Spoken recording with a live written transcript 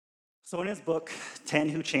So in his book, 10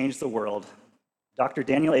 Who Changed the World, Dr.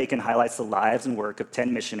 Daniel Akin highlights the lives and work of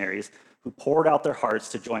 10 missionaries who poured out their hearts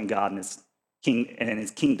to join God in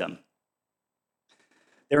his kingdom.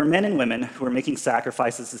 There were men and women who were making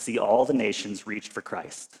sacrifices to see all the nations reached for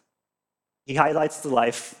Christ. He highlights the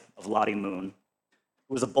life of Lottie Moon,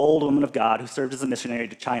 who was a bold woman of God who served as a missionary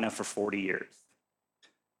to China for 40 years.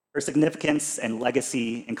 Her significance and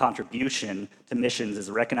legacy and contribution to missions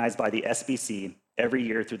is recognized by the SBC every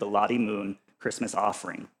year through the Lottie Moon Christmas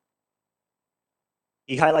offering.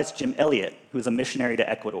 He highlights Jim Elliot, who was a missionary to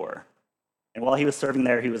Ecuador. And while he was serving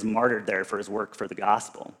there, he was martyred there for his work for the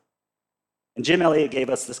gospel. And Jim Elliot gave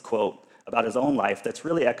us this quote about his own life that's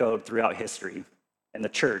really echoed throughout history and the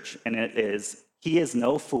church, and it is, "He is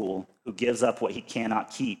no fool who gives up what he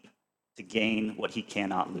cannot keep to gain what he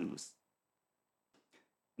cannot lose."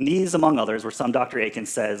 And these, among others, were some Dr. Akin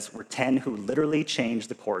says were 10 who literally changed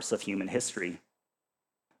the course of human history.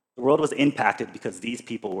 The world was impacted because these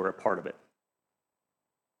people were a part of it.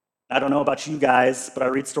 I don't know about you guys, but I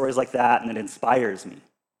read stories like that and it inspires me.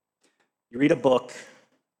 You read a book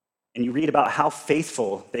and you read about how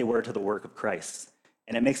faithful they were to the work of Christ.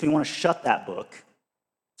 And it makes me want to shut that book,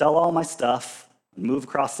 sell all my stuff, and move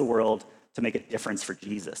across the world to make a difference for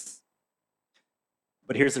Jesus.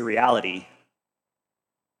 But here's the reality.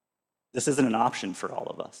 This isn't an option for all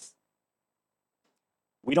of us.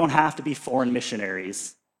 We don't have to be foreign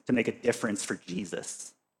missionaries to make a difference for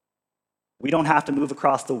Jesus. We don't have to move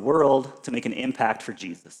across the world to make an impact for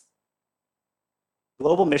Jesus.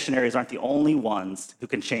 Global missionaries aren't the only ones who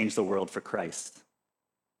can change the world for Christ.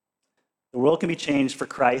 The world can be changed for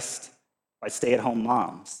Christ by stay-at-home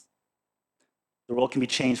moms. The world can be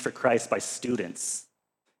changed for Christ by students.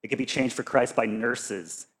 It can be changed for Christ by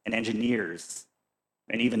nurses and engineers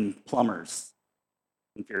and even plumbers.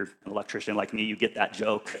 If you're an electrician like me, you get that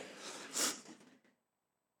joke.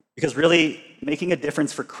 Because really, making a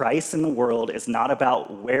difference for Christ in the world is not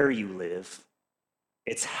about where you live,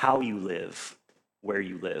 it's how you live where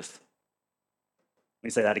you live. Let me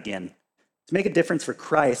say that again. To make a difference for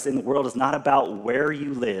Christ in the world is not about where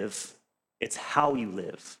you live, it's how you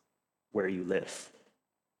live where you live.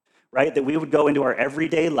 Right? That we would go into our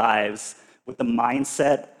everyday lives with the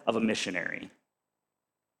mindset of a missionary.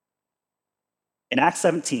 In Acts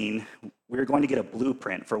 17, we're going to get a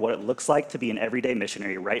blueprint for what it looks like to be an everyday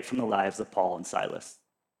missionary right from the lives of Paul and Silas.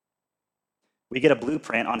 We get a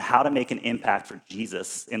blueprint on how to make an impact for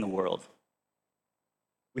Jesus in the world.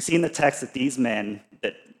 We see in the text that these men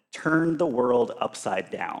that turned the world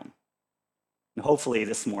upside down. And hopefully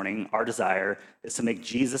this morning, our desire is to make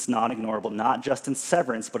Jesus non-ignorable, not just in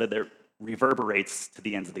Severance, but it reverberates to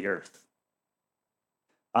the ends of the earth.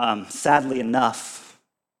 Sadly enough,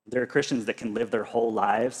 there are Christians that can live their whole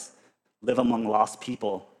lives, live among lost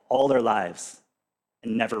people all their lives,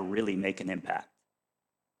 and never really make an impact.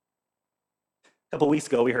 A couple weeks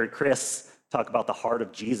ago, we heard Chris talk about the heart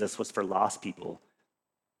of Jesus was for lost people.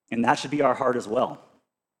 And that should be our heart as well.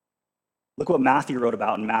 Look what Matthew wrote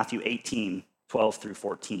about in Matthew 18, 12 through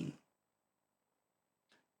 14.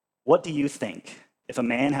 "What do you think if a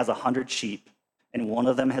man has 100 sheep and one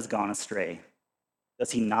of them has gone astray?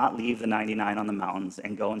 Does he not leave the 99 on the mountains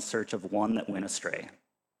and go in search of one that went astray?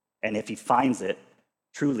 And if he finds it,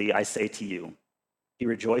 truly I say to you, he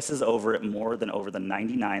rejoices over it more than over the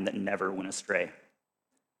 99 that never went astray.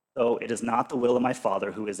 So it is not the will of my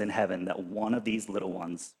Father who is in heaven that one of these little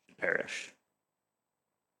ones should perish."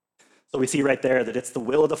 So we see right there that it's the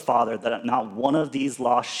will of the Father that not one of these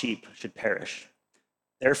lost sheep should perish.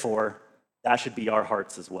 Therefore, that should be our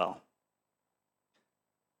hearts as well.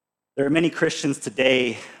 There are many Christians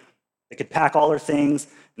today that could pack all their things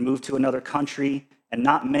and move to another country, and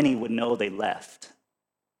not many would know they left.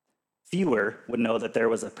 Fewer would know that there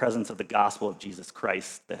was a presence of the gospel of Jesus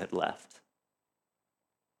Christ that had left.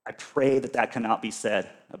 I pray that that cannot be said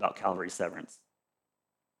about Calvary Severance.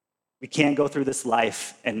 We can't go through this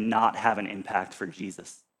life and not have an impact for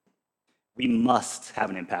Jesus. We must have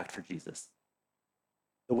an impact for Jesus.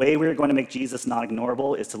 The way we're going to make Jesus not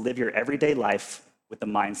ignorable is to live your everyday life with the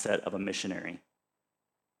mindset of a missionary.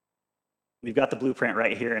 We've got the blueprint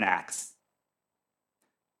right here in Acts.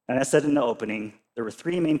 And I said in the opening, there were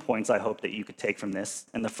 3 main points I hope that you could take from this,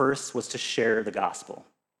 and the first was to share the gospel.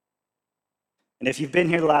 And if you've been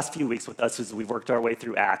here the last few weeks with us as we've worked our way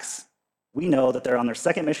through Acts, we know that they're on their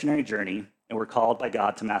second missionary journey and were called by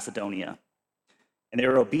God to Macedonia. And they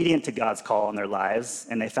were obedient to God's call in their lives,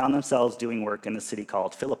 and they found themselves doing work in the city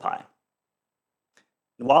called Philippi.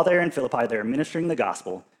 And while they're in Philippi, they're ministering the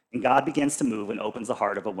gospel, and God begins to move and opens the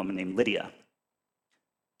heart of a woman named Lydia.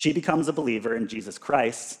 She becomes a believer in Jesus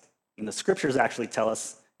Christ, and the scriptures actually tell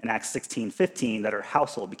us in Acts 16:15 that her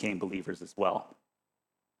household became believers as well.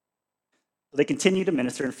 So they continue to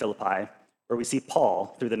minister in Philippi, where we see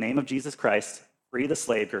Paul, through the name of Jesus Christ, free the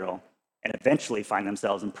slave girl and eventually find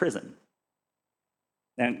themselves in prison.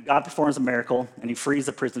 Then God performs a miracle and he frees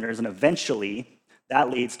the prisoners, and eventually that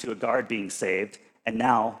leads to a guard being saved, and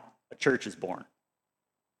now a church is born.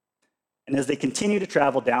 And as they continue to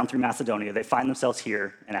travel down through Macedonia, they find themselves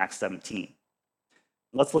here in Acts 17.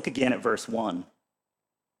 Let's look again at verse 1.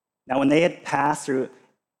 Now, when they had passed through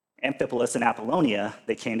Amphipolis and Apollonia,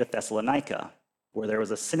 they came to Thessalonica, where there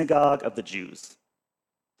was a synagogue of the Jews.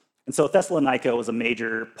 And so Thessalonica was a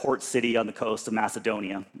major port city on the coast of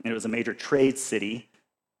Macedonia, and it was a major trade city,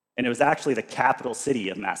 and it was actually the capital city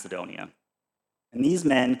of Macedonia. And these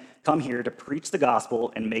men come here to preach the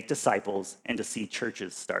gospel and make disciples and to see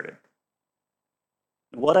churches started.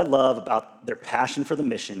 What I love about their passion for the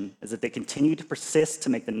mission is that they continue to persist to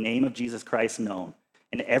make the name of Jesus Christ known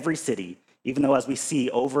in every city, even though, as we see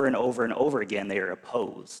over and over and over again, they are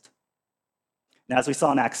opposed. Now, as we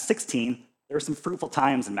saw in Acts 16, there were some fruitful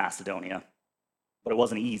times in Macedonia, but it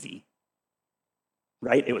wasn't easy,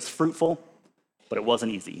 right? It was fruitful, but it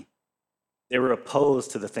wasn't easy. They were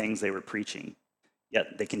opposed to the things they were preaching,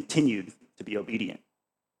 yet they continued to be obedient.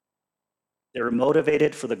 They were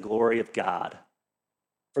motivated for the glory of God,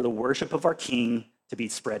 for the worship of our King to be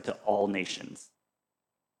spread to all nations.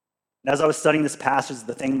 And as I was studying this passage,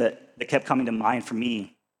 the thing that kept coming to mind for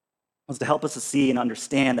me was to help us to see and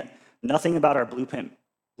understand that nothing about our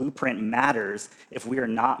blueprint matters if we are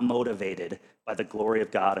not motivated by the glory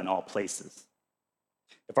of God in all places.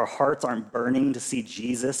 If our hearts aren't burning to see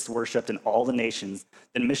Jesus worshiped in all the nations,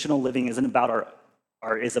 then missional living is about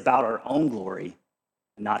our own glory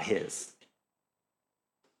and not his.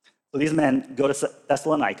 So these men go to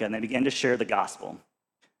Thessalonica and they begin to share the gospel.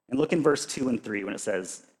 And look in verse 2 and 3 when it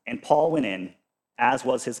says, "And Paul went in, as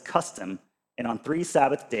was his custom, and on 3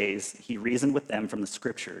 Sabbath days he reasoned with them from the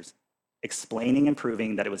scriptures, explaining and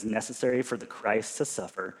proving that it was necessary for the Christ to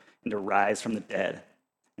suffer and to rise from the dead,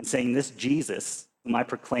 and saying, 'This Jesus, whom I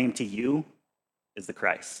proclaim to you, is the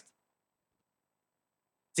Christ.'"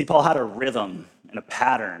 See, Paul had a rhythm and a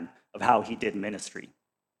pattern of how he did ministry.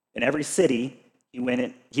 In every city he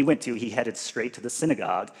went to, he headed straight to the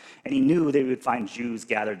synagogue, and he knew they would find Jews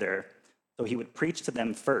gathered there. So he would preach to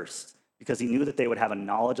them first, because he knew that they would have a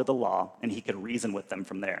knowledge of the law, and he could reason with them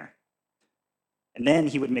from there. And then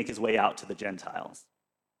he would make his way out to the Gentiles.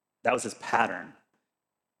 That was his pattern.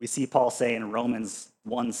 We see Paul say in Romans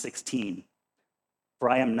 1:16, "For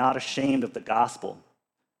I am not ashamed of the gospel,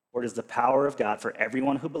 for it is the power of God for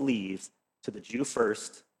everyone who believes, to the Jew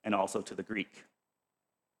first, and also to the Greek."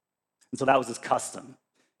 And so that was his custom.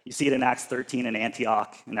 You see it in Acts 13 in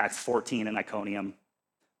Antioch, in Acts 14 in Iconium.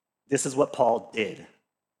 This is what Paul did.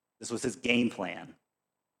 This was his game plan.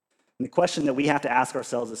 And the question that we have to ask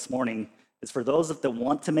ourselves this morning is, for those that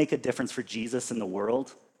want to make a difference for Jesus in the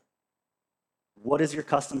world, what is your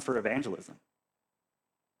custom for evangelism?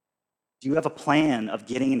 Do you have a plan of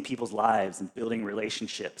getting in people's lives and building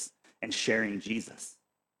relationships and sharing Jesus?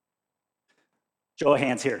 Show of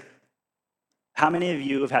hands here. How many of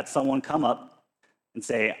you have had someone come up and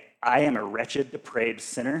say, "I am a wretched, depraved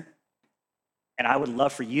sinner, and I would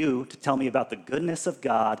love for you to tell me about the goodness of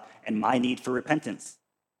God and my need for repentance"?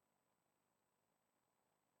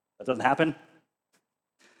 That doesn't happen?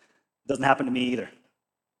 It doesn't happen to me either.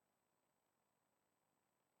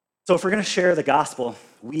 So if we're going to share the gospel,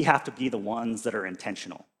 we have to be the ones that are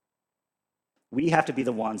intentional. We have to be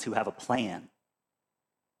the ones who have a plan.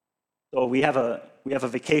 So we have a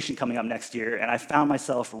vacation coming up next year, and I found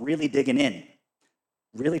myself really digging in,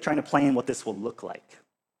 really trying to plan what this will look like.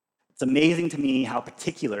 It's amazing to me how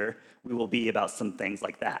particular we will be about some things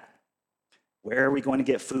like that. Where are we going to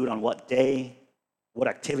get food on what day? What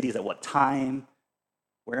activities at what time?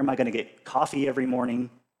 Where am I going to get coffee every morning?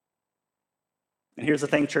 And here's the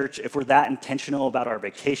thing, church, if we're that intentional about our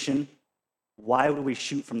vacation, why would we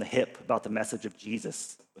shoot from the hip about the message of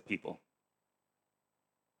Jesus with people?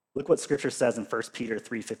 Look what Scripture says in 1 Peter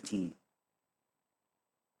 3:15.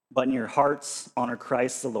 "But in your hearts, honor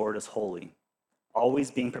Christ the Lord as holy,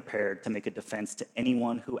 always being prepared to make a defense to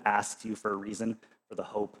anyone who asks you for a reason for the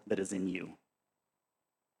hope that is in you."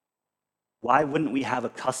 Why wouldn't we have a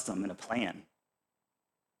custom and a plan?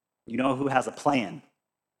 You know who has a plan?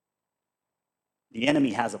 The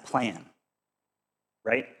enemy has a plan,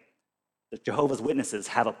 right? The Jehovah's Witnesses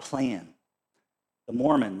have a plan. The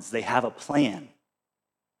Mormons, they have a plan.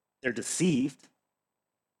 They're deceived,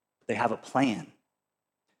 but they have a plan.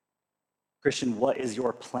 Christian, what is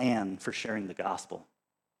your plan for sharing the gospel?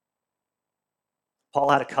 Paul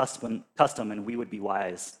had a custom, and we would be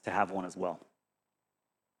wise to have one as well.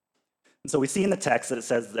 And so we see in the text that it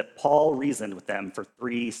says that Paul reasoned with them for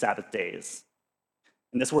 3 Sabbath days.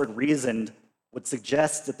 And this word reasoned would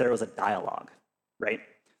suggest that there was a dialogue, right?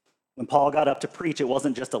 When Paul got up to preach, it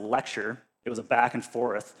wasn't just a lecture, it was a back and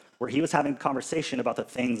forth where he was having a conversation about the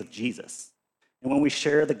things of Jesus. And when we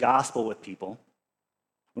share the gospel with people,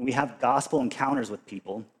 when we have gospel encounters with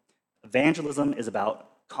people, evangelism is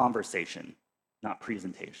about conversation, not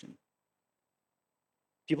presentation.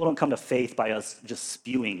 People don't come to faith by us just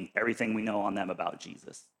spewing everything we know on them about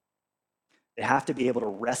Jesus. They have to be able to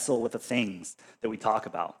wrestle with the things that we talk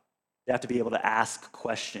about. They have to be able to ask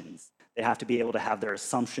questions. They have to be able to have their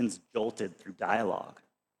assumptions jolted through dialogue.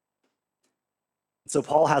 So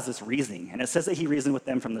Paul has this reasoning, and it says that he reasoned with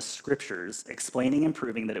them from the scriptures, explaining and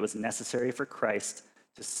proving that it was necessary for Christ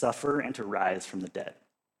to suffer and to rise from the dead.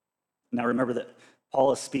 Now remember that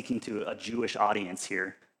Paul is speaking to a Jewish audience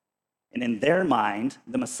here, and in their mind,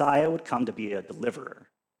 the Messiah would come to be a deliverer.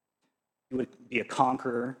 He would be a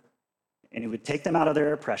conqueror, and he would take them out of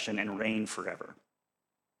their oppression and reign forever.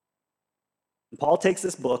 And Paul takes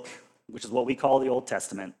this book, which is what we call the Old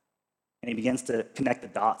Testament, and he begins to connect the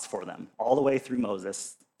dots for them, all the way through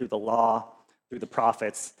Moses, through the law, through the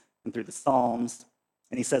prophets, and through the Psalms.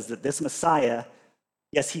 And he says that this Messiah,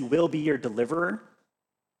 yes, he will be your deliverer,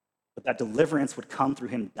 but that deliverance would come through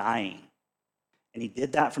him dying. And he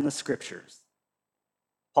did that from the scriptures.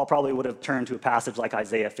 Paul probably would have turned to a passage like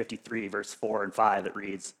Isaiah 53, verse 4 and 5, that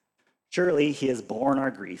reads, "Surely he has borne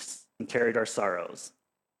our griefs and carried our sorrows,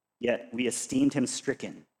 yet we esteemed him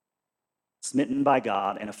stricken, smitten by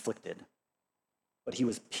God, and afflicted. But he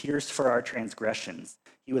was pierced for our transgressions.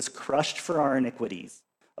 He was crushed for our iniquities.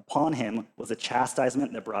 Upon him was a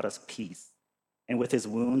chastisement that brought us peace. And with his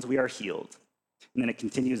wounds we are healed." And then it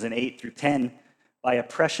continues in 8 through 10, "By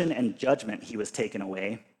oppression and judgment he was taken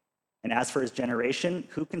away. And as for his generation,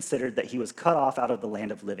 who considered that he was cut off out of the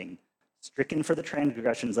land of living, stricken for the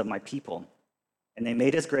transgressions of my people? And they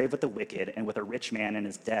made his grave with the wicked and with a rich man in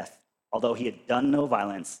his death, although he had done no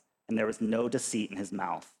violence, and there was no deceit in his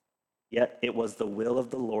mouth. Yet it was the will of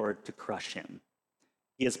the Lord to crush him.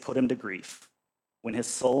 He has put him to grief. When his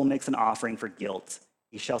soul makes an offering for guilt,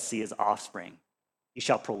 he shall see his offspring. He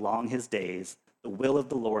shall prolong his days. The will of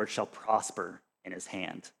the Lord shall prosper in his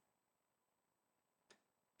hand."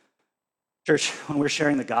 Church, when we're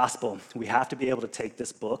sharing the gospel, we have to be able to take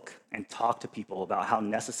this book and talk to people about how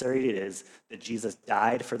necessary it is that Jesus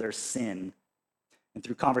died for their sin. And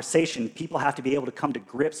through conversation, people have to be able to come to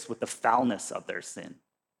grips with the foulness of their sin.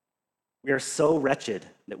 We are so wretched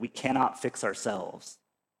that we cannot fix ourselves,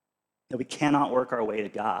 that we cannot work our way to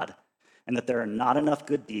God, and that there are not enough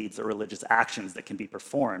good deeds or religious actions that can be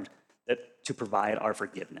performed to provide our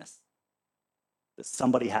forgiveness. That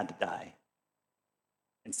somebody had to die,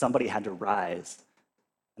 and somebody had to rise,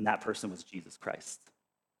 and that person was Jesus Christ.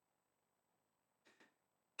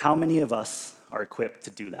 How many of us are equipped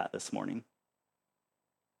to do that this morning?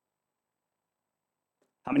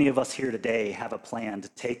 How many of us here today have a plan to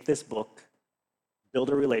take this book, build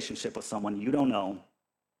a relationship with someone you don't know,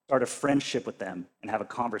 start a friendship with them, and have a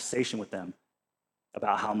conversation with them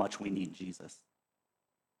about how much we need Jesus?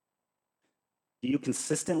 Do you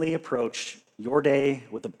consistently approach your day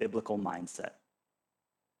with a biblical mindset?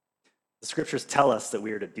 The scriptures tell us that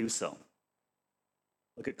we are to do so.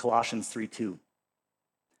 Look at Colossians 3:2.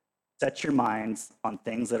 "Set your minds on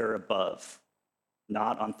things that are above,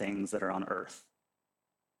 not on things that are on earth."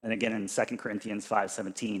 And again in 2 Corinthians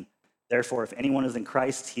 5:17, "Therefore, if anyone is in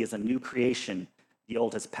Christ, he is a new creation. The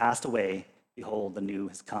old has passed away. Behold, the new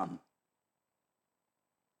has come."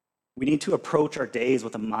 We need to approach our days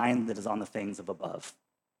with a mind that is on the things of above.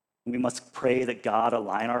 And we must pray that God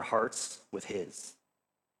align our hearts with his.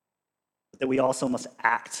 But that we also must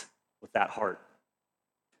act with that heart.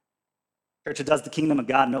 Church, it does the kingdom of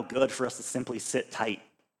God no good for us to simply sit tight.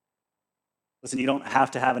 Listen, you don't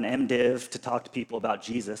have to have an MDiv to talk to people about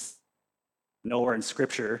Jesus. Nowhere in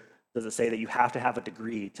Scripture does it say that you have to have a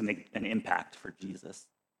degree to make an impact for Jesus.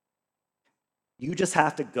 You just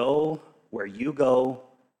have to go where you go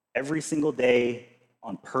every single day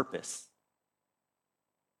on purpose.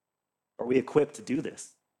 Are we equipped to do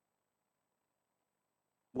this?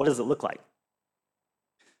 What does it look like?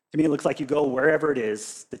 To me, it looks like you go wherever it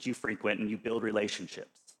is that you frequent and you build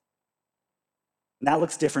relationships. And that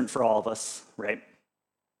looks different for all of us, right?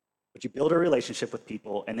 But you build a relationship with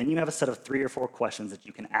people, and then you have a set of 3 or 4 questions that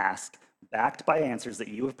you can ask, backed by answers that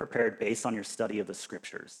you have prepared based on your study of the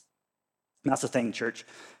scriptures. And that's the thing, church.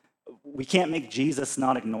 We can't make Jesus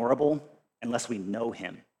not ignorable unless we know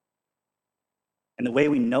him. And the way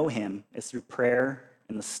we know him is through prayer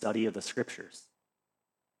and the study of the scriptures.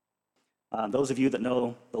 Those of you that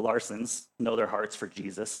know the Larsons know their hearts for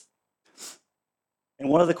Jesus. And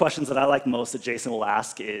one of the questions that I like most that Jason will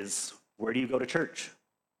ask is, where do you go to church?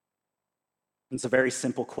 It's a very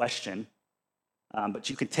simple question, but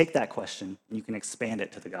you can take that question and you can expand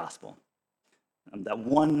it to the gospel. That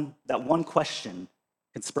one question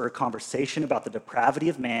can spur a conversation about the depravity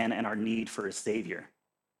of man and our need for a Savior,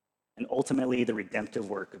 and ultimately the redemptive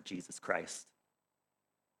work of Jesus Christ.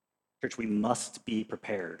 Church, we must be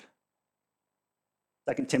prepared.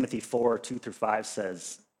 2 Timothy 4:2-5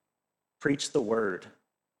 says, preach the word,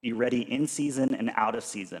 be ready in season and out of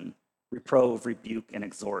season, reprove, rebuke, and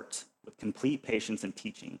exhort with complete patience and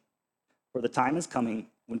teaching. For the time is coming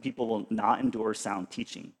when people will not endure sound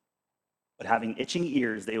teaching, but having itching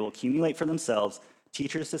ears, they will accumulate for themselves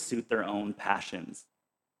teachers to suit their own passions,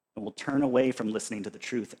 and will turn away from listening to the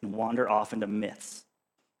truth and wander off into myths.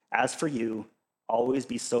 As for you, always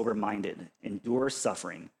be sober-minded, endure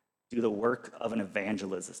suffering, do the work of an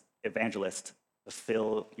evangelist,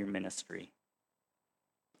 fulfill your ministry.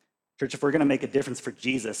 Church, if we're going to make a difference for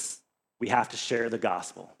Jesus, we have to share the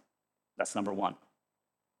gospel. That's number one.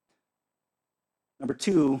 Number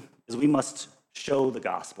two is we must show the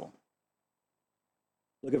gospel.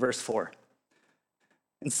 Look at verse 4.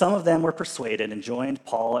 And some of them were persuaded and joined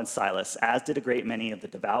Paul and Silas, as did a great many of the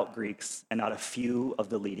devout Greeks and not a few of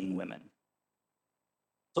the leading women.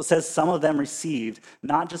 So it says some of them received,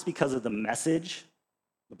 not just because of the message,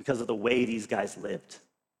 but because of the way these guys lived.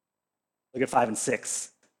 Look at 5 and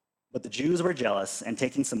 6. But the Jews were jealous, and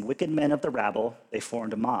taking some wicked men of the rabble, they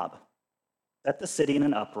formed a mob, set the city in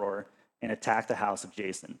an uproar, and attacked the house of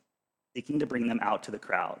Jason, seeking to bring them out to the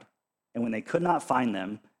crowd. And when they could not find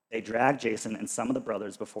them, they dragged Jason and some of the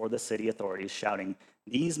brothers before the city authorities, shouting,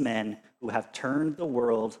 these men who have turned the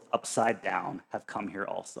world upside down have come here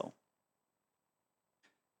also.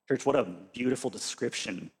 Church, what a beautiful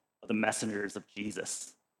description of the messengers of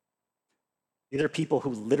Jesus. These are people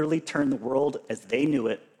who literally turned the world as they knew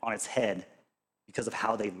it on its head because of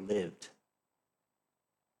how they lived.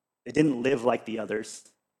 They didn't live like the others.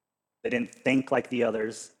 They didn't think like the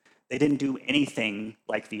others. They didn't do anything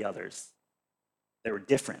like the others. They were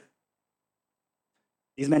different.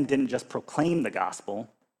 These men didn't just proclaim the gospel,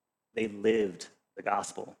 they lived the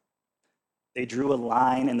gospel. They drew a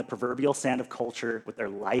line in the proverbial sand of culture with their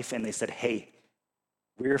life, and they said, hey,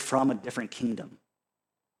 we're from a different kingdom.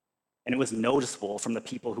 And it was noticeable from the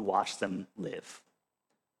people who watched them live.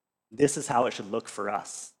 This is how it should look for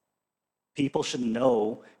us. People should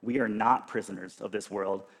know we are not prisoners of this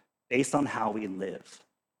world based on how we live.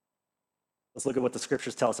 Let's look at what the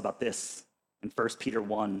scriptures tell us about this in 1 Peter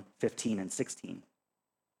 1:15 and 16.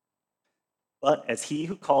 But as he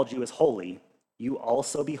who called you is holy, you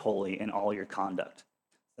also be holy in all your conduct,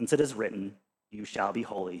 since it is written, you shall be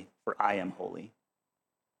holy, for I am holy.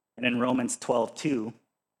 And in Romans 12:2,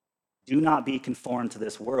 do not be conformed to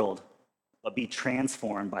this world, but be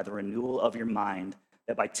transformed by the renewal of your mind,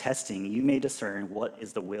 that by testing you may discern what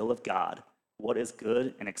is the will of God, what is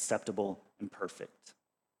good and acceptable and perfect.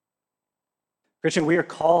 Christian, we are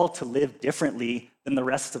called to live differently than the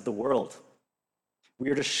rest of the world. We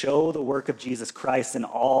are to show the work of Jesus Christ in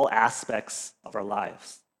all aspects of our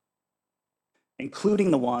lives, including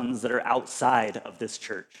the ones that are outside of this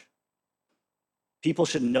church. People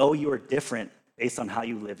should know you are different based on how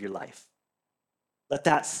you live your life. Let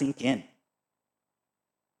that sink in.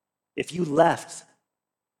 If you left,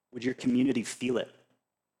 would your community feel it?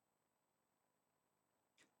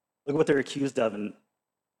 Look at what they're accused of in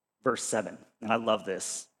verse 7, and I love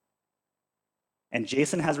this. And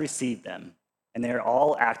Jason has received them, and they are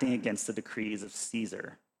all acting against the decrees of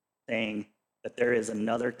Caesar, saying that there is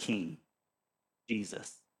another king,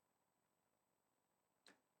 Jesus.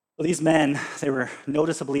 Well, these men, they were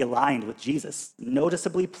noticeably aligned with Jesus,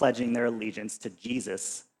 noticeably pledging their allegiance to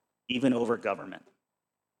Jesus, even over government.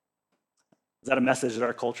 Is that a message that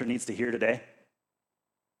our culture needs to hear today?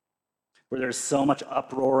 Where there's so much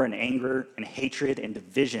uproar and anger and hatred and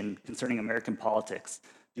division concerning American politics,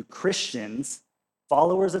 do Christians,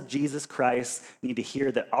 followers of Jesus Christ, need to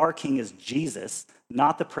hear that our king is Jesus,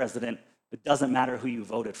 not the president? It doesn't matter who you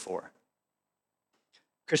voted for.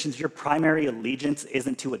 Christians, your primary allegiance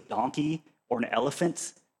isn't to a donkey or an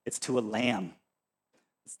elephant, it's to a lamb.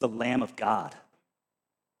 It's the Lamb of God.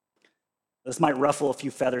 This might ruffle a few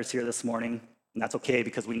feathers here this morning, and that's okay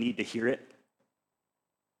because we need to hear it.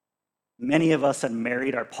 Many of us have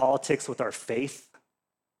married our politics with our faith,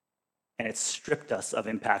 and it's stripped us of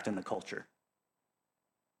impact in the culture.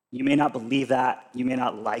 You may not believe that, you may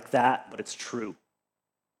not like that, but it's true.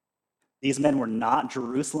 These men were not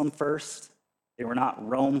Jerusalem first, they were not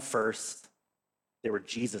Rome first, they were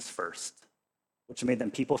Jesus first, which made them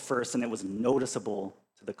people first, and it was noticeable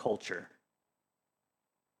to the culture.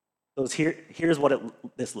 Here's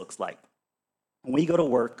what this looks like. When we go to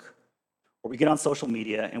work or we get on social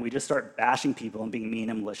media and we just start bashing people and being mean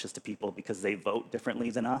and malicious to people because they vote differently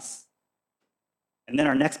than us, and then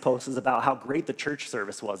our next post is about how great the church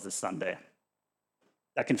service was this Sunday.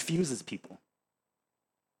 That confuses people.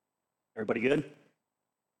 Everybody good?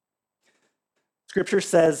 Scripture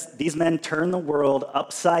says these men turned the world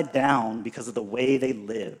upside down because of the way they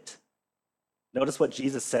lived. Notice what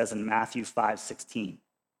Jesus says in Matthew 5:16.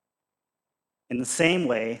 In the same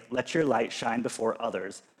way, let your light shine before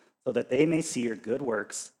others so that they may see your good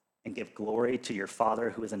works and give glory to your Father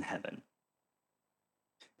who is in heaven.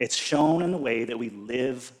 It's shown in the way that we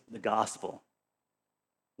live the gospel.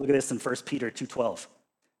 Look at this in 1 Peter 2:12.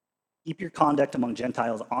 Keep your conduct among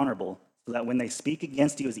Gentiles honorable, so that when they speak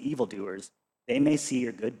against you as evildoers, they may see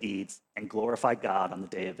your good deeds and glorify God on the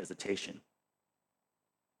day of visitation.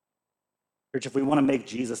 Church, if we want to make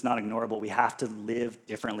Jesus not ignorable, we have to live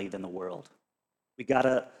differently than the world. We got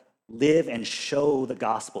to live and show the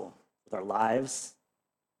gospel with our lives.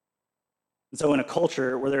 And so in a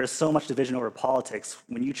culture where there is so much division over politics,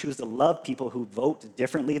 when you choose to love people who vote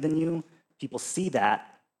differently than you, people see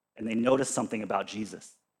that and they notice something about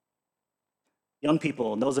Jesus. Young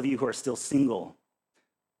people, and those of you who are still single,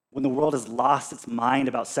 when the world has lost its mind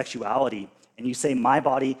about sexuality and you say, my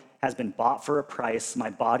body has been bought for a price, my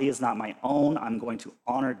body is not my own, I'm going to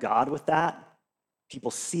honor God with that,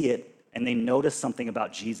 people see it and they notice something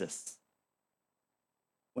about Jesus.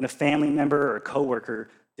 When a family member or a coworker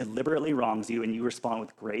deliberately wrongs you and you respond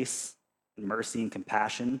with grace and mercy and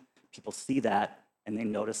compassion, people see that and they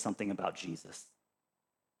notice something about Jesus.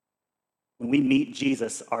 When we meet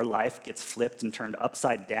Jesus, our life gets flipped and turned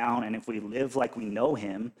upside down, and if we live like we know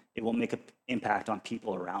him, it will make an impact on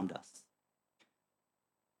people around us.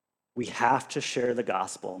 We have to share the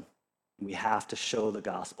gospel, and we have to show the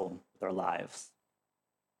gospel with our lives.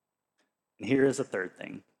 And here is the third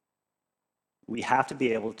thing. We have to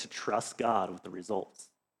be able to trust God with the results.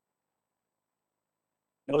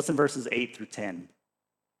 Notice in verses 8 through 10.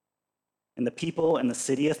 And the people and the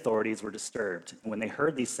city authorities were disturbed, and when they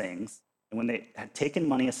heard these things, and when they had taken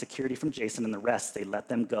money as security from Jason and the rest, they let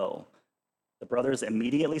them go. The brothers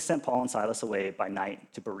immediately sent Paul and Silas away by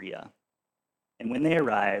night to Berea. And when they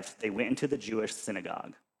arrived, they went into the Jewish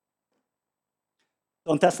synagogue.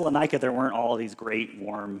 So in Thessalonica, there weren't all these great,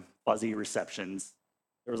 warm, fuzzy receptions.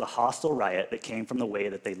 There was a hostile riot that came from the way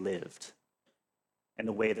that they lived and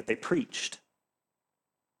the way that they preached.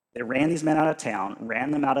 They ran these men out of town,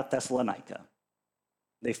 ran them out of Thessalonica.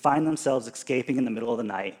 They find themselves escaping in the middle of the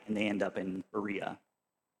night, and they end up in Berea.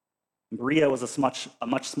 Berea was a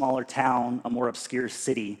much smaller town, a more obscure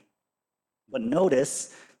city. But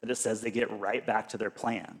notice that it says they get right back to their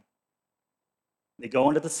plan. They go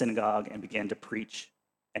into the synagogue and begin to preach,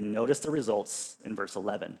 and notice the results in verse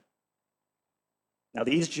 11. Now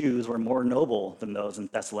these Jews were more noble than those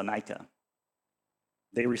in Thessalonica.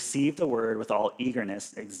 They received the word with all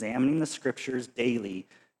eagerness, examining the scriptures daily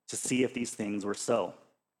to see if these things were so.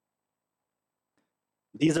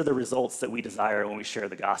 These are the results that we desire when we share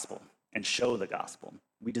the gospel and show the gospel.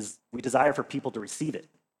 We desire for people to receive it,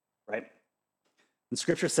 right? And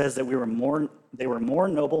scripture says that they were more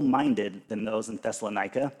noble-minded than those in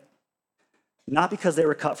Thessalonica, not because they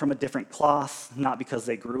were cut from a different cloth, not because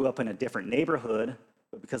they grew up in a different neighborhood,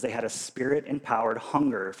 but because they had a spirit-empowered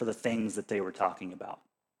hunger for the things that they were talking about.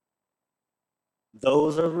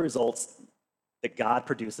 Those are the results that God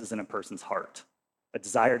produces in a person's heart, a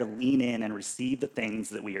desire to lean in and receive the things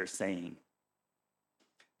that we are saying.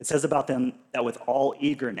 It says about them that with all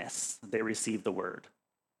eagerness, they receive the word.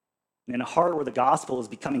 And in a heart where the gospel is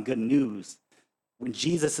becoming good news, when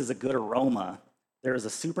Jesus is a good aroma, there is a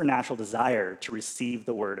supernatural desire to receive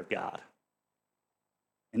the word of God.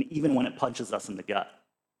 And even when it punches us in the gut.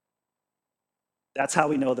 That's how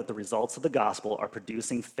we know that the results of the gospel are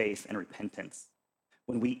producing faith and repentance.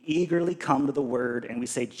 When we eagerly come to the word and we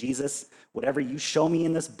say, Jesus, whatever you show me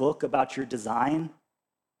in this book about your design,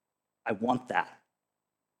 I want that.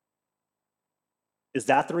 Is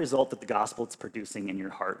that the result that the gospel is producing in your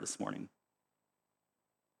heart this morning?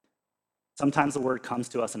 Sometimes the word comes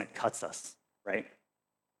to us and it cuts us, right?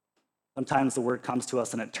 Sometimes the word comes to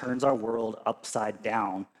us and it turns our world upside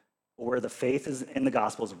down. But where the faith is in the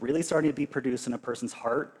gospel is really starting to be produced in a person's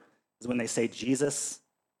heart is when they say, Jesus,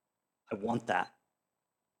 I want that.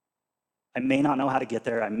 I may not know how to get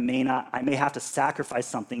there. I may have to sacrifice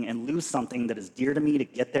something and lose something that is dear to me to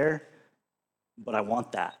get there, but I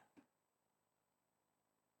want that.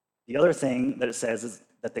 The other thing that it says is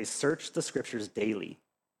that they searched the scriptures daily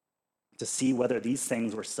to see whether these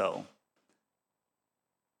things were so.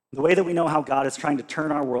 The way that we know how God is trying to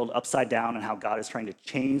turn our world upside down and how God is trying to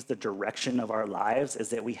change the direction of our lives is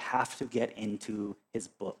that we have to get into his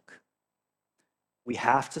book. We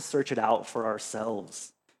have to search it out for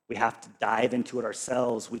ourselves. We have to dive into it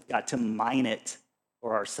ourselves. We've got to mine it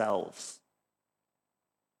for ourselves.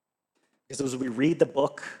 Because as we read the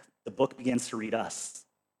book begins to read us.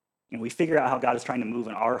 And we figure out how God is trying to move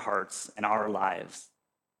in our hearts and our lives.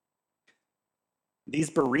 These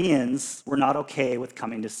Bereans were not okay with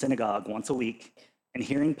coming to synagogue once a week and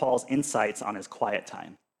hearing Paul's insights on his quiet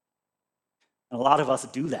time. And a lot of us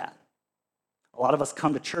do that. A lot of us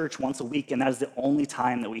come to church once a week, and that is the only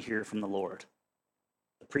time that we hear from the Lord,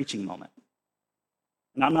 the preaching moment.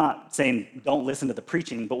 And I'm not saying don't listen to the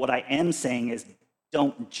preaching, but what I am saying is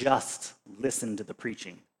don't just listen to the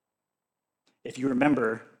preaching. If you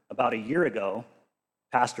remember, about a year ago,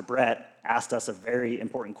 Pastor Brett asked us a very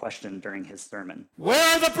important question during his sermon.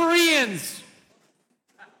 Where are the Bereans?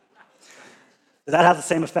 Does that have the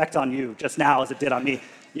same effect on you just now as it did on me?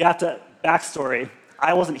 You have to, backstory,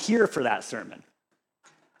 I wasn't here for that sermon.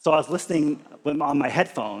 So I was listening on my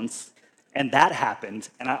headphones, and that happened,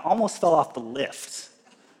 and I almost fell off the lift.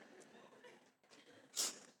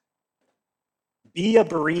 Be a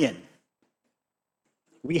Berean.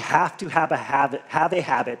 We have to have a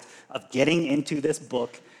habit of getting into this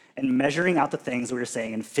book and measuring out the things we were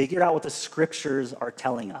saying and figure out what the scriptures are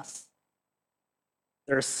telling us.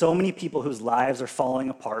 There are so many people whose lives are falling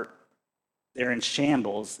apart. They're in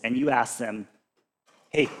shambles, and you ask them,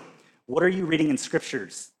 hey, what are you reading in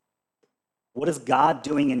scriptures? What is God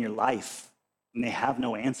doing in your life? And they have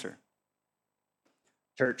no answer.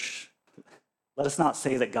 Church, let us not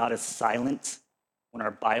say that God is silent when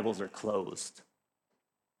our Bibles are closed.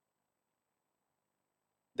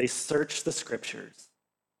 They search the scriptures.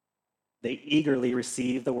 They eagerly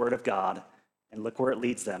receive the word of God, and look where it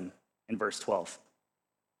leads them in verse 12.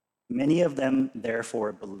 Many of them,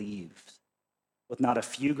 therefore, believed, with not a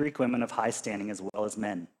few Greek women of high standing as well as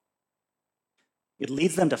men. It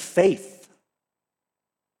leads them to faith.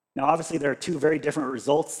 Now, obviously, there are two very different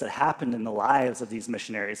results that happened in the lives of these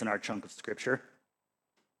missionaries in our chunk of scripture.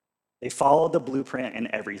 They followed the blueprint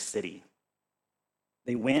in every city.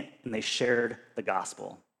 They went and they shared the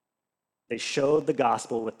gospel. They showed the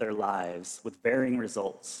gospel with their lives with varying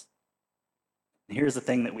results. And here's the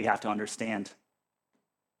thing that we have to understand.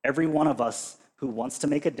 Every one of us who wants to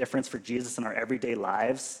make a difference for Jesus in our everyday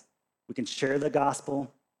lives, we can share the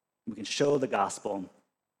gospel, we can show the gospel,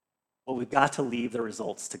 but we've got to leave the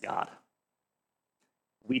results to God.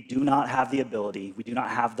 We do not have the ability, we do not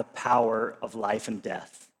have the power of life and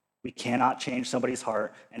death. We cannot change somebody's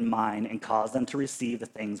heart and mind and cause them to receive the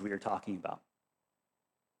things we are talking about.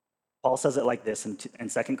 Paul says it like this in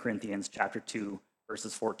 2 Corinthians chapter 2,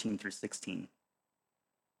 verses 14 through 16.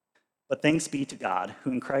 But thanks be to God,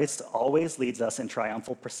 who in Christ always leads us in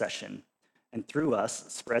triumphal procession, and through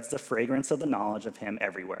us spreads the fragrance of the knowledge of him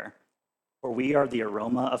everywhere. For we are the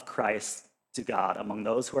aroma of Christ to God among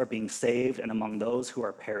those who are being saved and among those who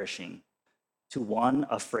are perishing. To one,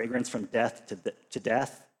 a fragrance from death to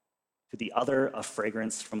death, to the other, a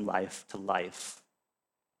fragrance from life to life.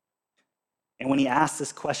 And when he asks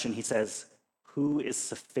this question, he says, who is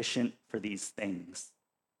sufficient for these things?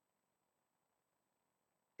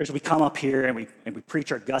 We come up here and we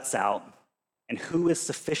preach our guts out, and who is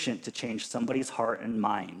sufficient to change somebody's heart and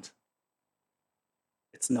mind?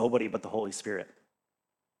 It's nobody but the Holy Spirit.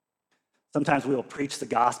 Sometimes we will preach the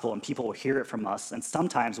gospel and people will hear it from us, and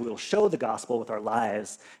sometimes we will show the gospel with our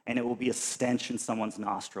lives and it will be a stench in someone's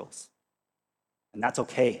nostrils. And that's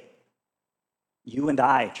okay. You and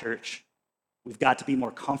I, church, we've got to be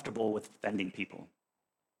more comfortable with offending people.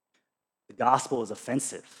 The gospel is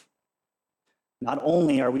offensive. Not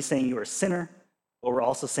only are we saying you're a sinner, but we're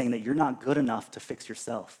also saying that you're not good enough to fix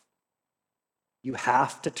yourself. You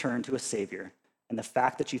have to turn to a Savior, and the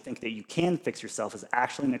fact that you think that you can fix yourself is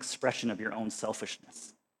actually an expression of your own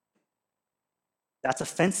selfishness. That's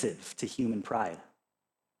offensive to human pride.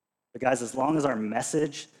 But guys, as long as our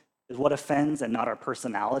message is what offends and not our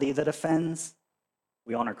personality that offends,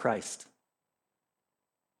 we honor Christ.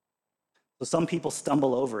 So some people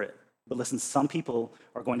stumble over it, but listen, some people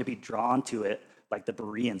are going to be drawn to it like the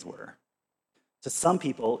Bereans were. To some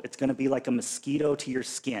people, it's going to be like a mosquito to your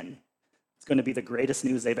skin. It's going to be the greatest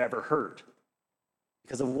news they've ever heard.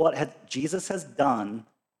 Because of what Jesus has done,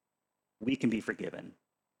 we can be forgiven.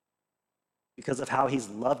 Because of how he's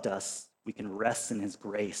loved us, we can rest in his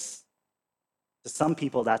grace. To some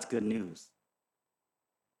people, that's good news.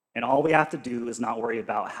 And all we have to do is not worry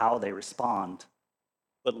about how they respond,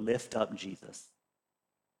 but lift up Jesus.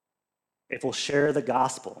 If we'll share the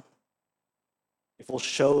gospel, if we'll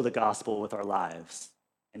show the gospel with our lives,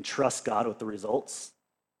 and trust God with the results,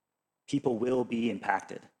 people will be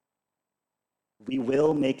impacted. We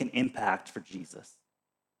will make an impact for Jesus.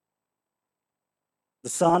 The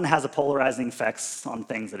sun has a polarizing effects on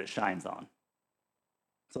things that it shines on.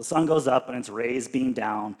 So the sun goes up and its rays beam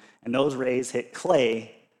down, and those rays hit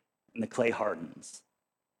clay, and the clay hardens.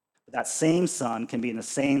 But that same sun can be in the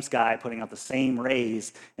same sky putting out the same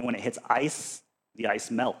rays, and when it hits ice, the ice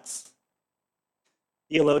melts.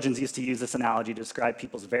 Theologians used to use this analogy to describe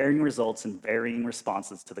people's varying results and varying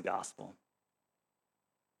responses to the gospel.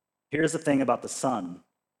 Here's the thing about the sun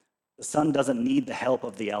doesn't need the help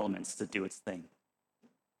of the elements to do its thing.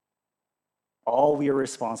 All we are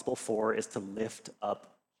responsible for is to lift up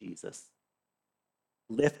Jesus.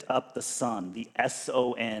 Lift up the Son, the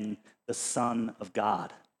S-O-N, the Son of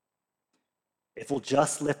God. If we'll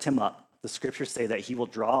just lift him up, the scriptures say that he will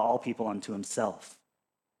draw all people unto himself.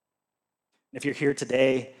 If you're here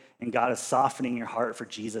today and God is softening your heart for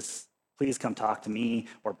Jesus, please come talk to me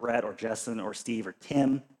or Brett or Justin or Steve or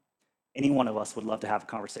Tim. Any one of us would love to have a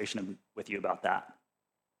conversation with you about that.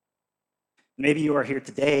 Maybe you are here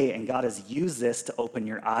today and God has used this to open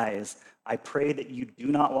your eyes. I pray that you do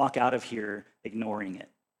not walk out of here ignoring it.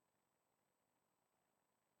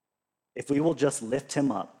 If we will just lift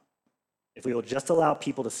him up, if we will just allow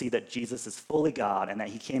people to see that Jesus is fully God and that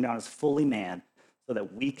he came down as fully man so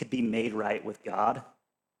that we could be made right with God,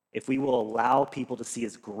 if we will allow people to see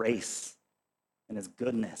his grace and his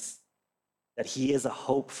goodness, that he is a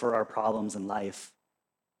hope for our problems in life,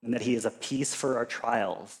 and that he is a peace for our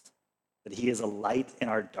trials, that he is a light in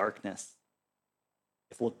our darkness.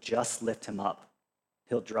 If we'll just lift him up,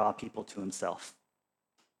 he'll draw people to himself.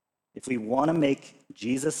 If we want to make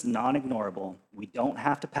Jesus non-ignorable, we don't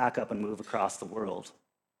have to pack up and move across the world.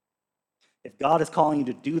 If God is calling you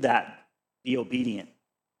to do that, be obedient,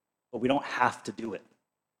 but we don't have to do it.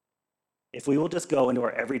 If we will just go into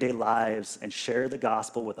our everyday lives and share the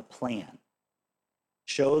gospel with a plan,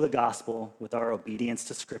 show the gospel with our obedience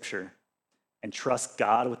to Scripture, and trust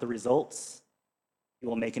God with the results, you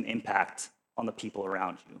will make an impact on the people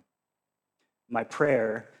around you. My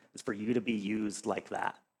prayer is for you to be used like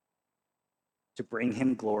that, to bring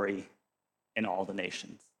him glory in all the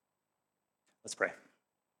nations. Let's pray.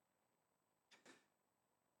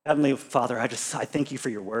 Heavenly Father, I thank you for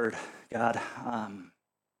your word, God.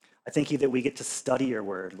 I thank you that we get to study your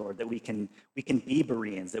word, Lord, that we can be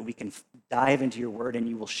Bereans, that we can dive into your word and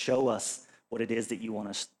you will show us what it is that you want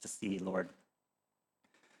us to see, Lord.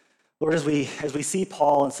 Lord, as we see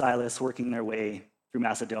Paul and Silas working their way through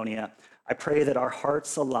Macedonia, I pray that our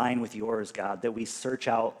hearts align with yours, God, that we search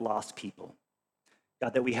out lost people.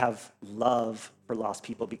 God, that we have love for lost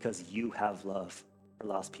people because you have love for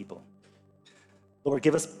lost people. Lord,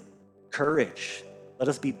 give us courage. Let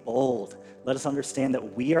us be bold. Let us understand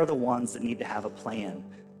that we are the ones that need to have a plan,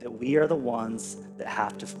 that we are the ones that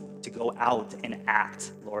have to go out and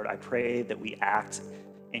act. Lord, I pray that we act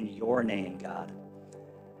in your name, God.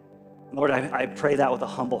 Lord, I pray that with a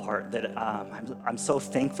humble heart, that I'm so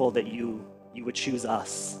thankful that you would choose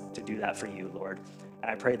us to do that for you, Lord.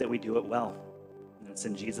 And I pray that we do it well. And it's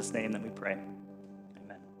in Jesus' name that we pray.